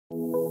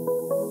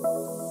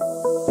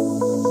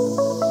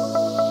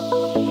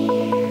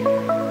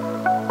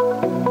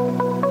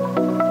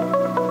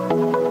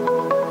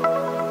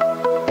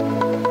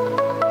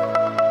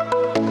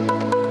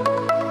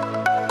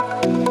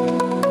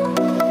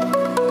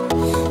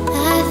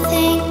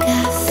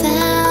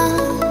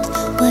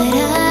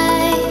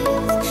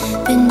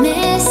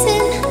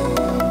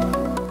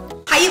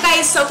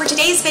guys, so for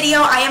today's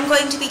video I am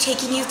going to be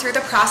taking you through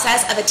the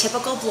process of a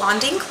typical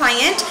blonding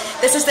client.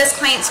 This is this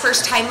client's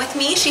first time with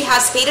me. She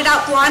has faded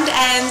out blonde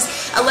ends,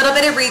 a little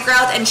bit of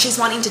regrowth, and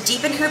she's wanting to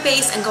deepen her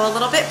base and go a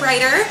little bit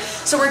brighter.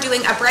 So we're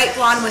doing a bright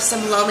blonde with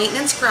some low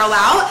maintenance grow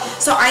out.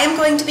 So I am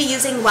going to be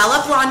using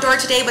Wella Blondor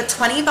today with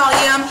 20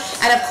 volume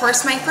and of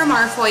course my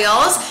Firmar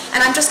foils.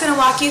 And I'm just going to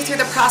walk you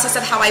through the process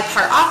of how I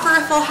part off for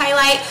a full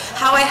highlight,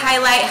 how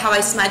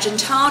I smudge and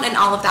tone, and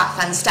all of that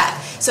fun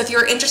stuff. So if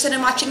you're interested in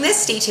watching this,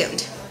 stay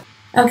tuned.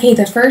 Okay,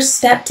 the first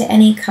step to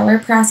any color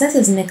process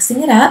is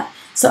mixing it up.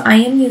 So I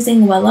am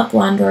using Wella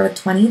Blondor with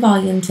 20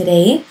 volume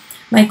today.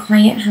 My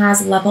client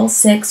has level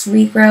 6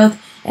 regrowth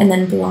and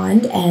then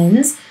blonde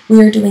ends. We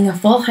are doing a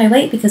full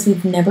highlight because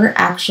we've never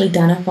actually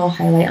done a full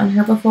highlight on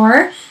her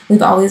before.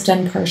 We've always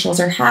done partials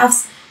or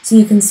halves. So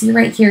you can see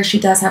right here she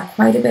does have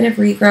quite a bit of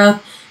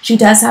regrowth. She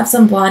does have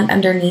some blonde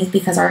underneath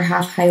because our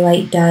half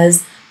highlight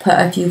does put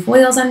a few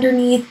foils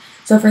underneath.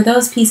 So for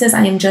those pieces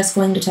I am just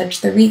going to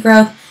touch the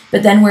regrowth,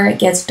 but then where it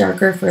gets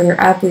darker further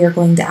up we are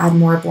going to add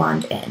more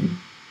blonde in.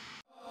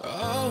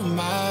 Oh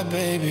my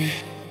baby,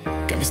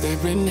 got me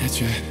staring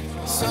at you,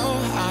 so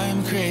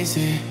I'm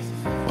crazy.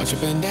 Won't you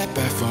bend that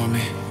back for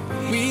me?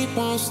 We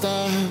won't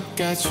stop,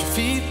 got your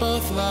feet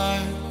both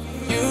locked.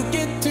 You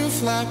get to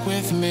fly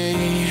with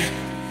me.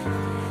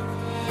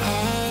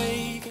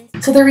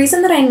 So the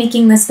reason that I'm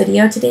making this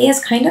video today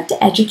is kind of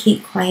to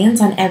educate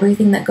clients on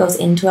everything that goes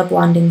into a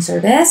blonding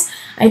service.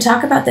 I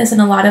talk about this in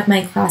a lot of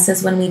my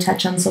classes when we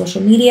touch on social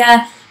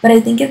media, but I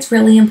think it's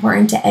really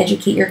important to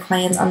educate your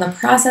clients on the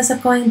process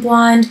of going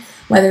blonde,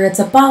 whether it's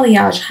a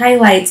balayage,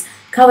 highlights,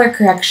 color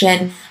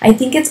correction. I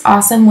think it's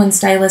awesome when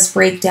stylists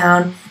break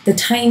down the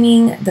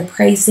timing, the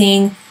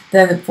pricing,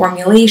 the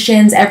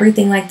formulations,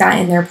 everything like that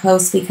in their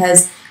posts,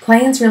 because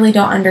clients really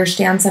don't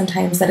understand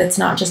sometimes that it's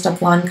not just a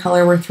blonde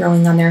color we're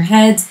throwing on their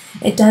heads.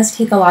 It does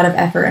take a lot of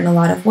effort and a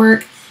lot of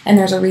work, and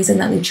there's a reason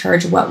that we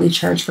charge what we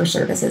charge for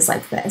services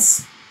like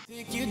this.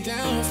 Take you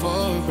down for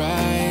a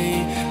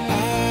ride.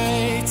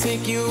 I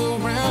take you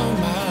around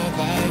my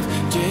life.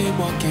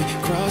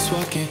 Jaywalking,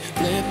 crosswalking,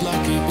 lip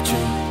locking, but you,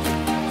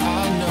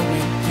 I know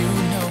it, you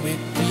know it,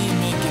 we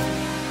make it.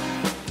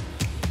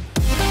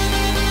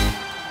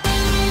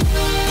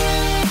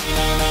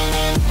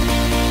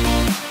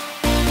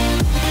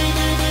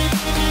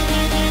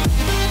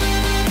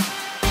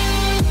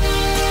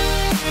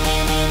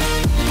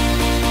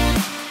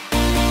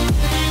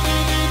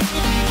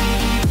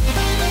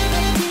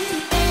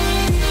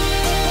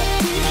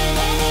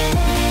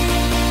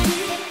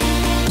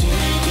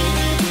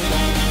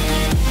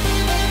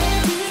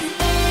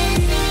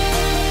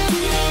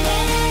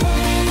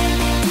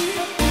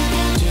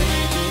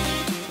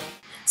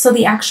 So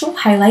the actual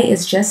highlight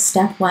is just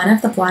step 1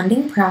 of the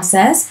blonding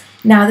process.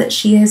 Now that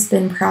she has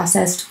been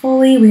processed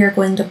fully, we are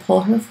going to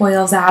pull her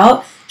foils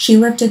out. She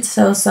lifted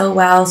so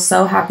well,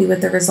 so happy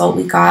with the result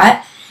we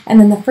got. And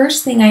then the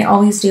first thing I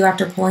always do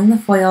after pulling the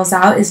foils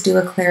out is do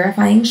a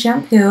clarifying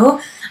shampoo.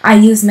 I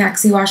use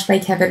Maxi Wash by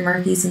Kevin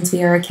Murphy since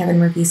we are a Kevin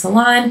Murphy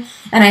salon,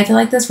 and I feel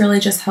like this really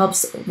just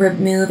helps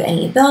remove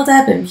any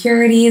buildup,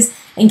 impurities,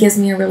 and gives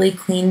me a really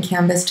clean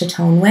canvas to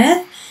tone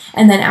with.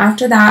 And then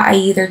after that, I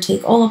either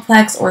take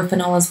Olaplex or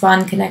Phenola's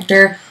Bond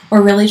Connector,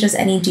 or really just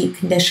any deep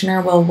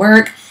conditioner will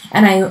work.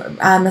 And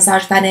I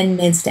massage that in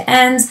mids to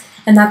ends,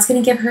 and that's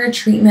going to give her a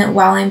treatment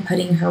while I'm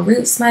putting her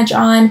root smudge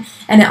on.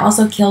 And it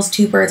also kills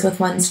 2 birds with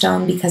 1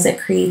 stone because it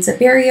creates a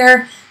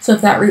barrier. So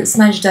if that root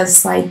smudge does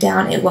slide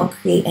down, it won't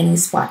create any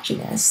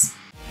splotchiness.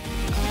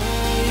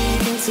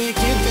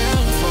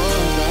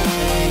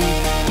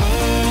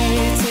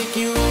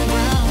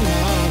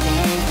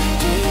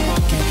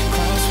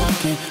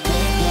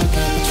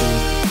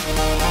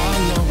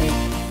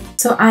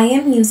 So I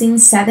am using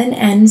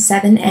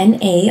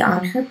 7N7NA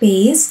on her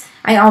base.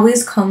 I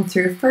always comb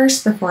through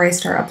first before I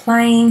start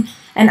applying,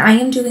 and I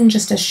am doing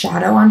just a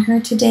shadow on her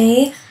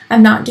today.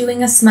 I'm not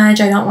doing a smudge.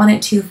 I don't want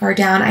it too far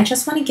down. I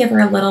just want to give her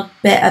a little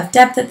bit of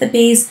depth at the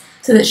base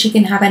so that she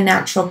can have a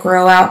natural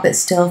grow out but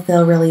still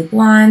feel really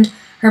blonde.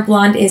 Her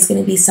blonde is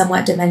going to be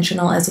somewhat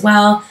dimensional as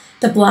well.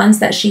 The blondes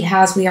that she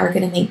has we are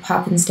going to make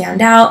pop and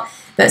stand out.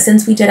 But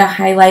since we did a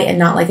highlight and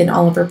not like an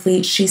Oliver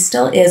bleach, she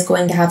still is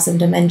going to have some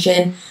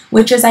dimension,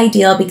 which is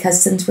ideal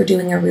because since we're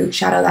doing a root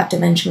shadow, that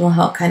dimension will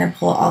help kind of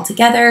pull all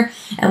together.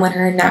 And when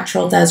her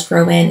natural does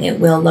grow in, it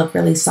will look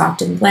really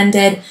soft and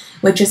blended,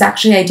 which is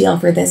actually ideal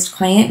for this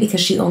client because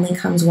she only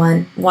comes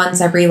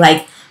once every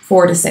like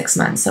 4 to 6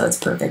 months. So it's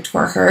perfect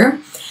for her.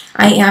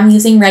 I am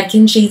using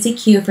Redken Shades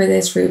EQ for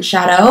this root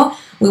shadow.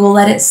 We will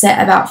let it sit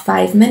about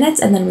 5 minutes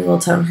and then we will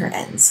tone her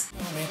ends.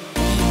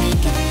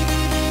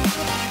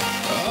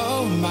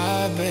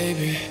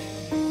 Baby,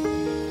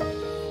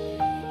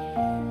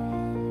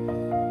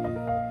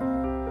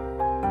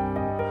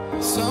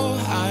 so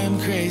I'm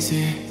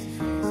crazy.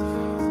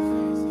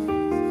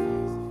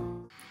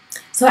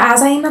 So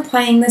as I am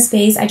applying this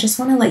base, I just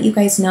want to let you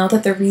guys know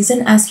that the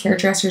reason us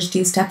hairdressers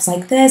do steps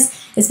like this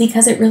is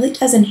because it really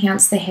does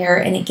enhance the hair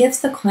and it gives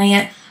the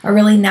client a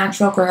really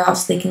natural grow out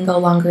so they can go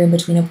longer in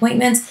between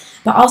appointments,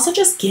 but also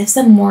just gives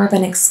them more of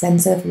an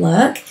expensive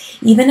look.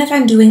 Even if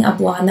I'm doing a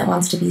blonde that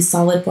wants to be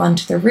solid blonde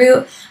to the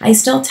root, I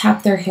still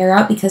tap their hair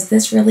out because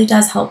this really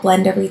does help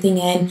blend everything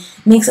in,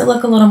 makes it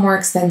look a little more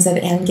expensive,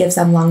 and gives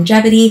them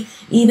longevity,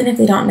 even if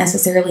they don't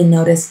necessarily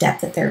notice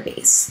depth at their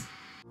base.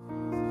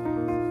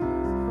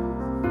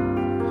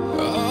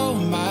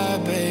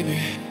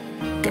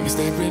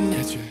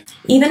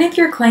 Even if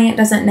your client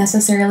doesn't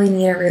necessarily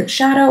need a root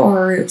shadow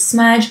or a root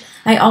smudge,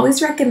 I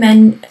always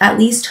recommend at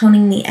least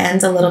toning the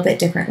ends a little bit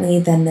differently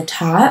than the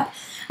top.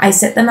 I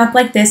sit them up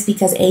like this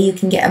because A, you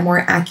can get a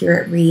more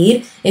accurate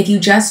read. If you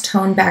just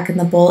tone back in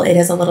the bowl, it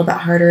is a little bit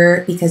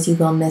harder because you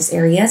will miss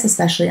areas,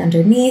 especially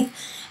underneath.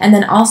 And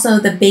then also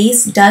the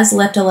base does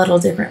lift a little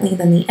differently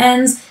than the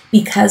ends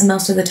because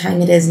most of the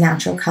time it is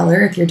natural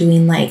color if you're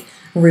doing like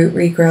root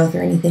regrowth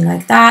or anything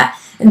like that.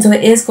 And so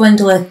it is going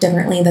to lift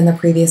differently than the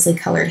previously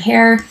colored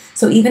hair.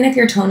 So even if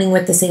you're toning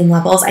with the same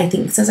levels, I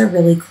think this is a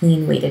really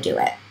clean way to do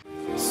it.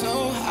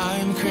 So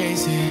I'm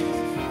crazy,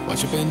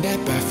 watch you bend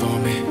that back for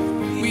me.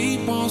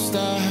 We won't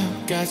stop,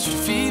 got your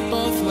feet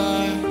both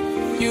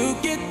locked. You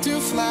get to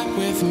fly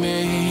with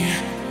me.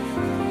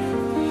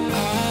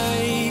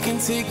 I can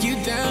take you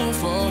down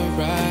for a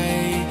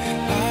ride.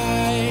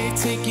 I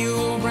take you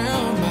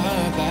around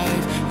my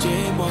life.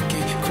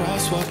 Jaywalking,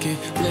 crosswalking,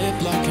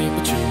 lip locking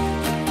with you.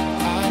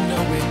 I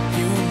know it,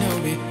 you know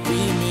it, we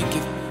make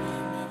it.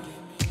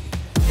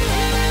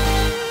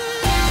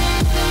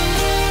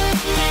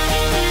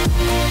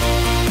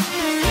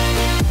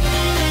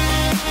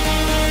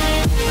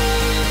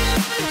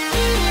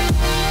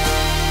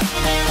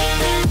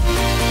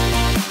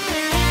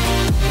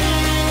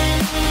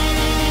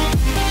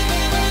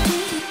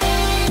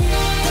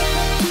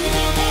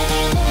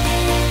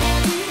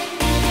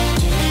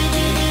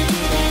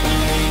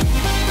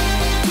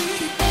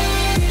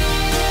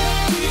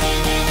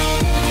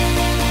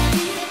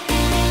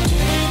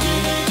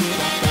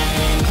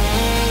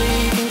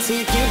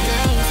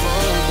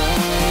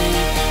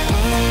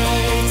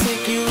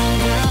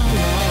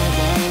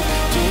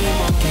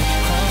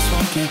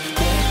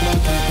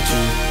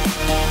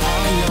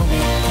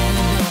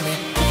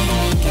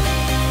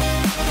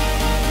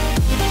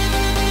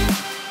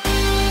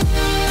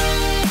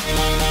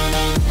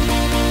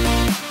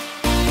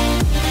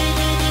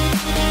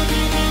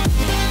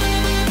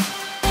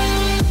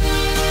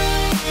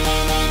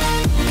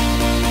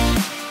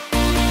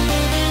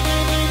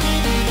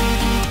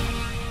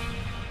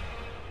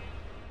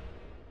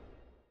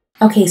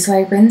 Okay, so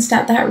I rinsed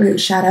out that root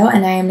shadow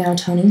and I am now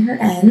toning her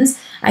ends.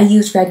 I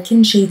used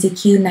Redken Shades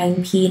EQ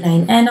 9P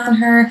 9N on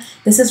her.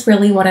 This is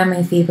really one of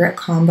my favorite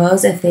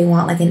combos if they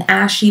want like an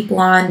ashy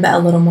blonde but a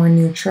little more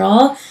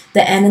neutral.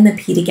 The N and the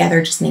P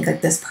together just make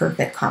like this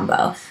perfect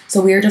combo.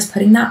 So we are just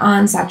putting that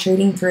on,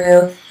 saturating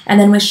through. And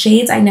then with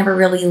shades, I never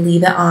really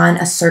leave it on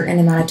a certain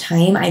amount of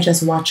time. I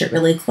just watch it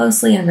really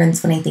closely and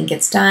rinse when I think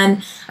it's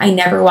done. I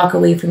never walk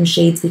away from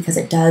shades because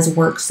it does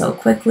work so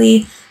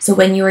quickly. So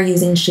when you are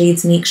using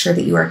shades, make sure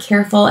that you are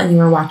careful and you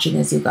are watching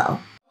as you go.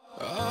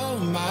 Oh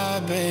my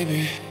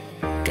baby,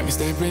 got me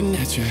staring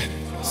at you.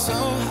 So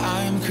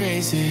I'm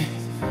crazy,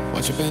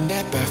 watch you bend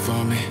that back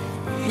for me.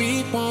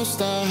 We won't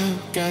stop,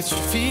 got your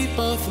feet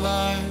both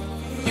locked.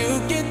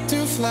 You get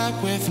to fly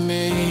with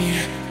me.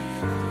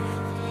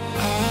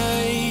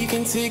 I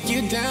can take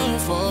you down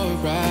for a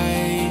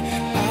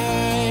ride.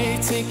 I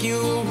take you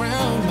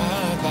around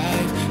my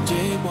life.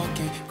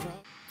 Jaywalking.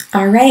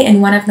 All right,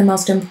 and one of the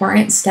most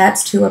important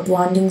steps to a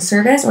blonding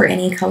service or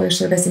any color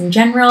service in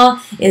general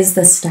is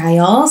the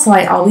style. So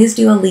I always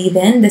do a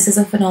leave-in. This is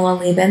a Fanola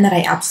leave-in that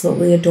I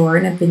absolutely adore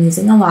and have been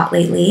using a lot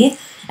lately.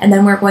 And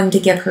then we're going to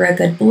give her a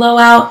good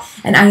blowout.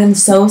 And I am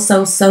so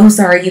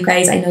sorry, you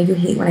guys. I know you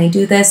hate when I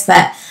do this,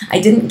 but I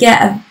didn't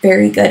get a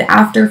very good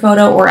after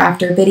photo or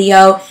after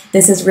video.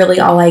 This is really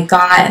all I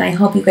got, and I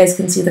hope you guys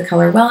can see the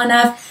color well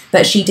enough.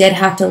 But she did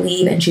have to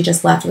leave, and she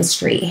just left with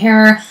straight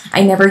hair.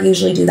 I never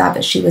usually do that,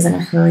 but she was in a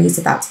hurry,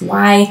 so that's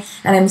why.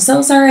 And I'm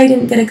so sorry I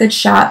didn't get a good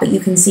shot, but you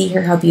can see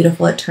here how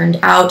beautiful it turned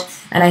out.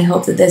 And I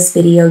hope that this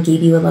video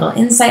gave you a little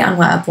insight on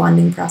what a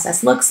blonding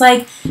process looks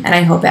like, and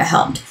I hope it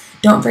helped.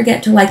 Don't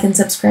forget to like and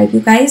subscribe,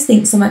 you guys.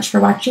 Thanks so much for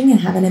watching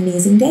and have an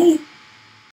amazing day.